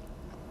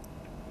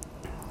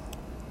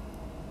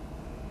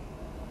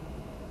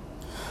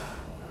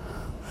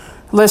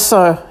let's,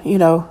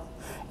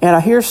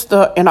 and here's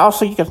and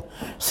also you can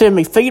send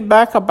me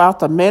feedback about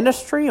the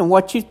ministry and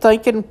what you're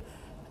thinking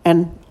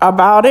and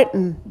about it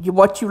and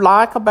what you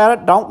like about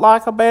it, don't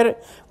like about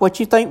it, what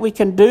you think we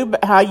can do,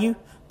 but how you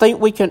think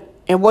we can,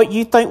 and what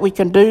you think we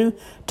can do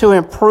to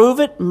improve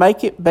it,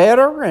 make it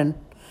better and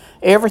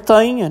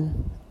everything,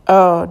 and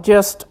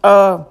just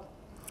so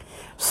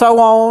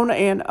on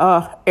and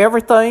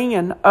everything,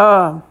 and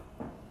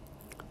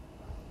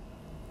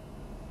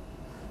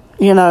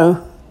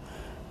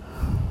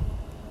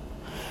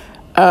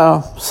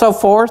so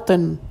forth.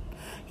 And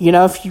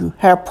if you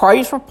have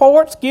praise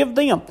reports, give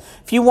them.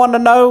 If you want to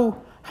know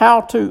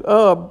how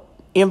to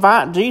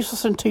invite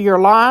Jesus into your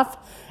life,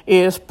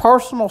 is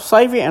personal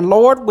Savior and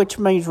Lord, which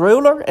means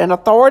ruler and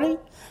authority.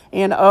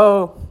 And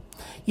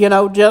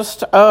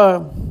just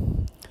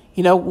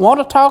want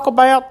to talk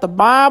about the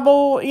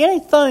Bible,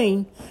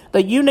 anything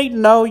that you need to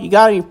know. You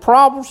got any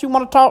problems you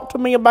want to talk to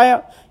me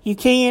about, you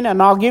can,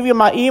 and I'll give you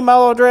my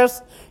email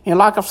address. And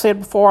like I've said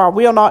before, I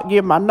will not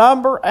give my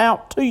number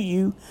out to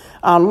you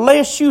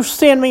unless you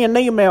send me an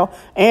email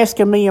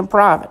asking me in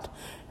private.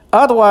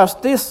 Otherwise,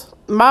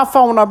 my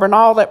phone number and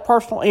all that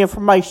personal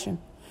information,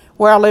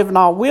 where I live and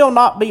all, will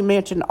not be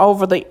mentioned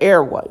over the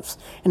airwaves.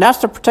 And that's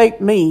to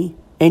protect me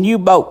and you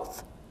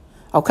both.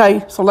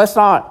 Okay? So let's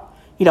not,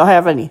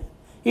 have any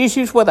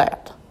issues with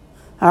that.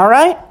 All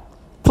right?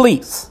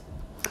 Please.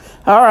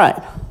 All right.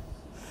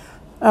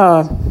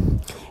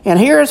 And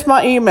here is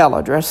my email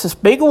address. It's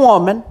Big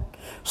Woman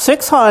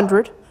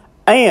 600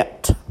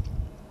 at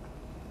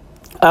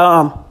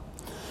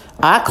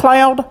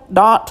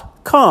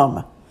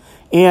iCloud.com.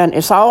 And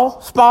it's all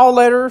small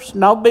letters,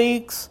 no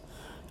bigs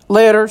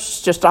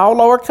letters, just all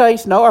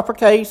lowercase, no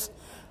uppercase.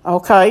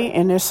 Okay,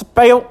 and it's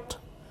spelt,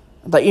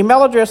 the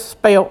email address is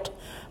spelt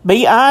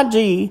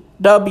BIGWOMAN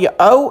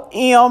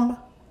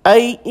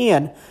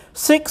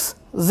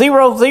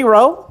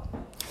 600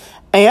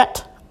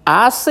 at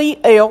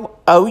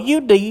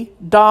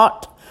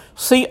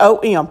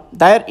ICLOUD.com.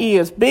 That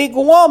is Big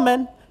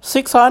Woman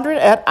 600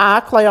 at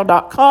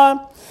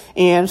iCloud.com.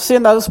 And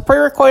send those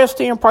prayer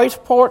requests in, praise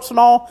reports and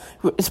all,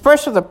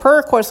 especially the prayer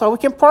requests, so we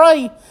can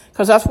pray,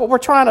 because that's what we're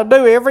trying to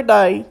do every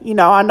day.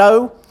 I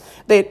know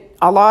that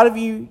a lot of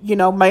you,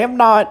 may have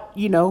not,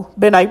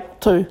 been able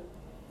to,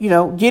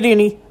 get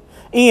any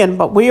in,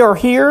 but we are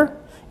here.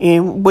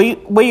 And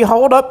we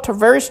hold up to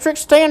very strict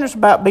standards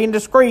about being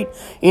discreet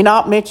and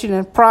not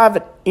mentioning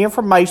private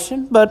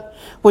information, but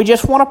we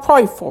just want to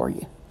pray for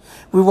you.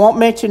 We won't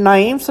mention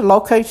names and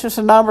locations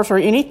and numbers or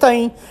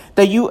anything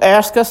that you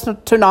ask us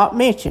to not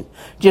mention.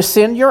 Just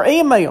send your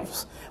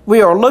emails.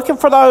 We are looking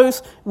for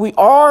those. We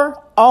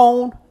are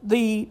on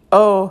the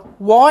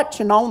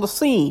watch and on the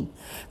scene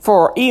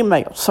for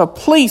emails, so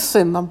please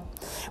send them.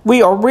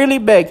 We are really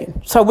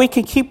begging so we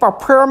can keep our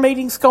prayer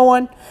meetings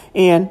going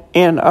and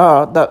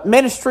the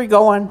ministry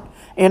going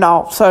and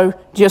all. So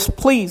just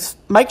please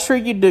make sure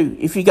you do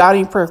if you got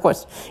any prayer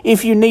requests.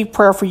 If you need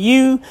prayer for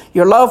you,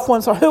 your loved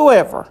ones, or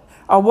whoever,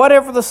 or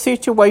whatever the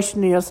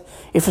situation is,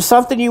 if it's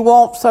something you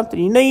want, something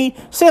you need,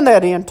 send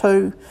that in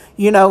too,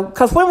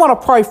 because we want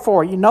to pray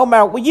for you. No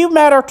matter, you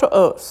matter to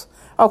us.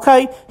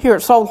 Okay, here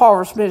at Soul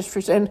Harvest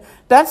Ministries. And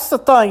that's the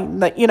thing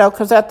that,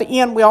 because at the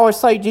end we always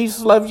say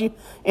Jesus loves you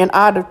and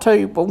I do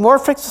too. But we're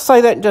fixing to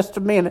say that in just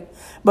a minute.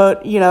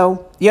 But,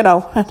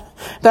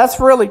 that's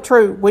really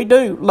true. We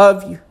do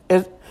love you.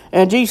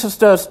 And Jesus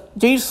does.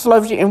 Jesus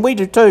loves you and we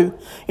do too.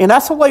 And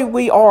that's the way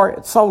we are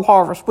at Soul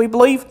Harvest. We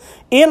believe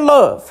in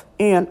love,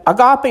 in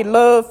agape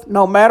love,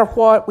 no matter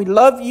what. We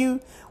love you,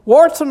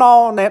 warts and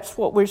all, and that's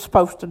what we're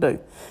supposed to do.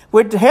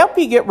 We're to help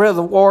you get rid of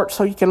the warts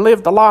so you can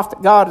live the life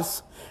that God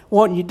is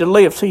wanting you to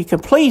live, so you can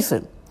please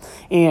Him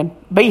and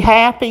be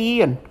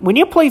happy. And when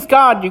you please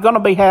God, you're going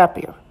to be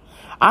happier.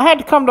 I had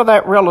to come to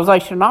that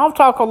realization, and I'll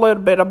talk a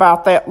little bit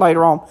about that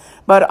later on.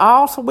 But I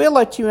also will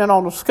let you in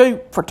on the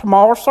scoop for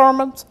tomorrow's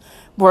sermons,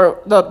 where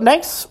the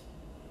next,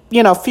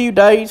 few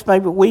days,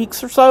 maybe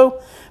weeks or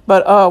so.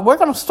 But we're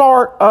going to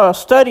start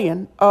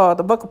studying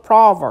the book of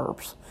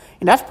Proverbs,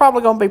 and that's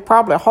probably going to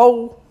be a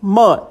whole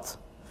month.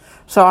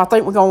 So I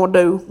think we're going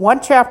to do one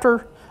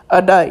chapter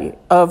a day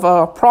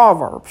of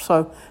Proverbs.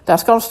 So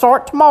that's going to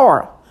start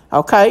tomorrow.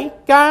 Okay,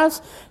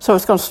 guys? So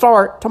it's going to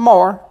start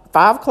tomorrow.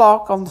 5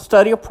 o'clock on the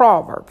study of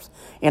Proverbs.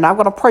 And I'm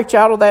going to preach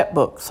out of that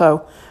book.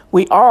 So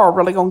we are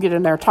really going to get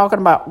in there talking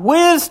about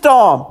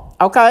wisdom,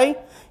 okay?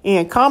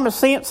 And common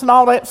sense and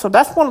all that. So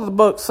that's one of the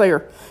books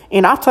there.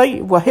 And I tell you,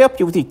 it will help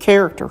you with your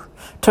character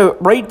to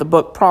read the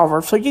book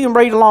Proverbs. So you can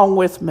read along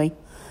with me,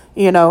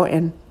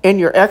 and in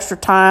your extra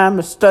time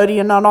of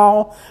studying and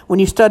all. When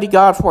you study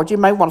God's Word, you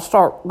may want to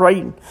start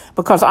reading.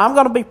 Because I'm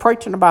going to be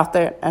preaching about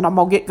that. And I'm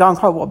going to get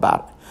gung-ho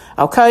about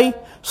it. Okay?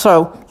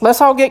 So let's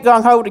all get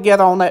gung-ho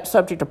together on that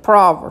subject of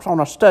Proverbs, on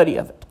a study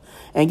of it.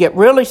 And get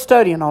really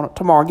studying on it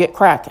tomorrow and get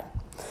cracking.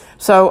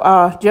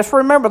 So just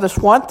remember this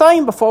one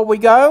thing before we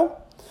go.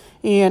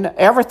 And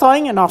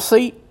everything, and I'll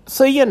see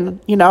you,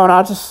 and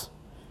I'll just,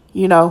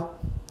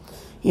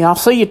 I'll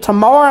see you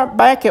tomorrow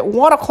back at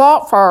 1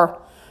 o'clock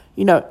for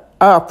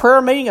our,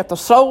 prayer meeting at the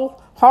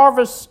Soul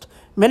Harvest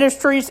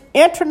Ministries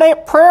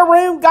Internet Prayer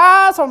Room,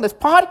 guys, on this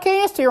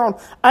podcast here on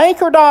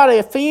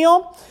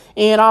Anchor.fm,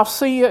 and I'll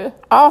see you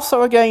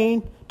also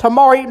again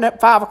tomorrow evening at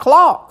 5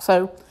 o'clock.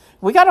 So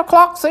we got a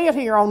clock set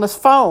here on this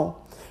phone,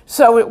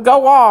 so it will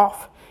go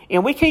off,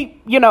 and we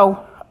keep,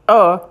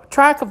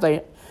 track of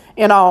that.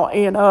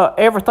 And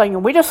everything,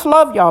 and we just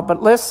love y'all.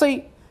 But let's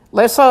say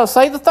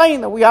the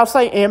thing that we all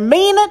say and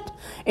mean it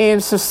in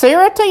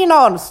sincerity and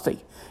honesty,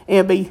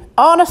 and be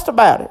honest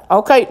about it.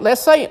 Okay, let's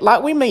say it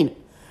like we mean it.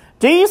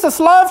 Jesus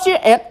loves you,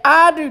 and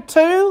I do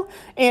too.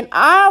 And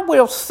I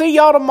will see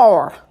y'all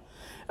tomorrow.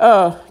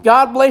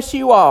 God bless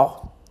you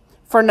all.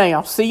 For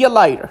now, see you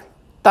later.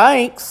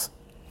 Thanks.